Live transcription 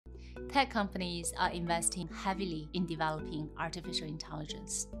Tech companies are investing heavily in developing artificial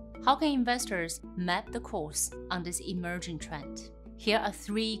intelligence. How can investors map the course on this emerging trend? Here are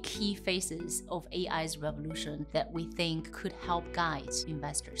 3 key phases of AI's revolution that we think could help guide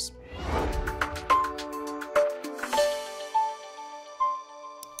investors.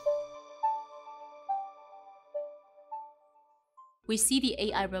 We see the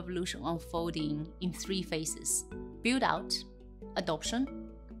AI revolution unfolding in 3 phases: build-out, adoption,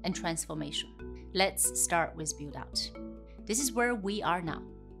 and transformation. Let's start with build-out. This is where we are now.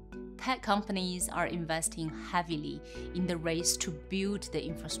 Tech companies are investing heavily in the race to build the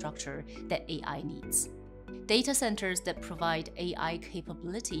infrastructure that AI needs. Data centers that provide AI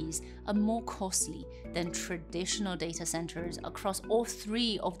capabilities are more costly than traditional data centers across all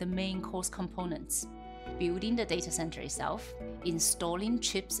 3 of the main cost components: building the data center itself, installing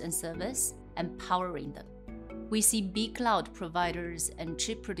chips and servers, and powering them. We see big cloud providers and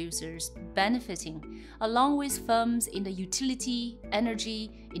chip producers benefiting, along with firms in the utility,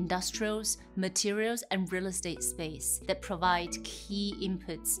 energy, industrials, materials, and real estate space that provide key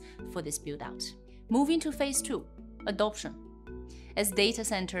inputs for this build-out. Moving to phase 2, adoption. As data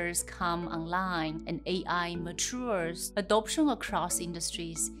centers come online and AI matures, adoption across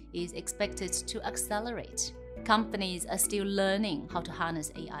industries is expected to accelerate. Companies are still learning how to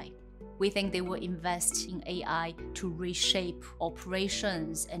harness AI. We think they will invest in AI to reshape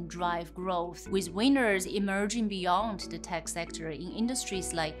operations and drive growth, with winners emerging beyond the tech sector in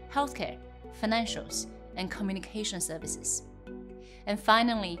industries like healthcare, financials, and communication services. And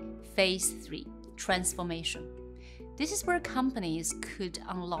finally, phase 3, transformation. This is where companies could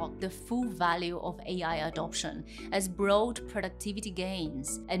unlock the full value of AI adoption as broad productivity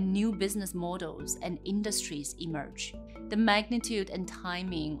gains and new business models and industries emerge. The magnitude and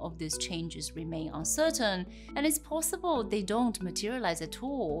timing of these changes remain uncertain, and it's possible they don't materialize at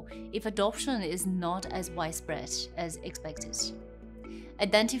all if adoption is not as widespread as expected.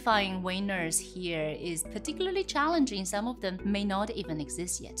 Identifying winners here is particularly challenging. Some of them may not even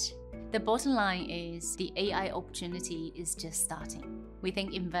exist yet. The bottom line is the AI opportunity is just starting. We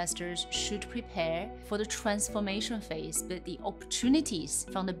think investors should prepare for the transformation phase, but the opportunities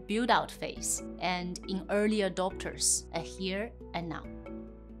from the build-out phase and in early adopters are here and now.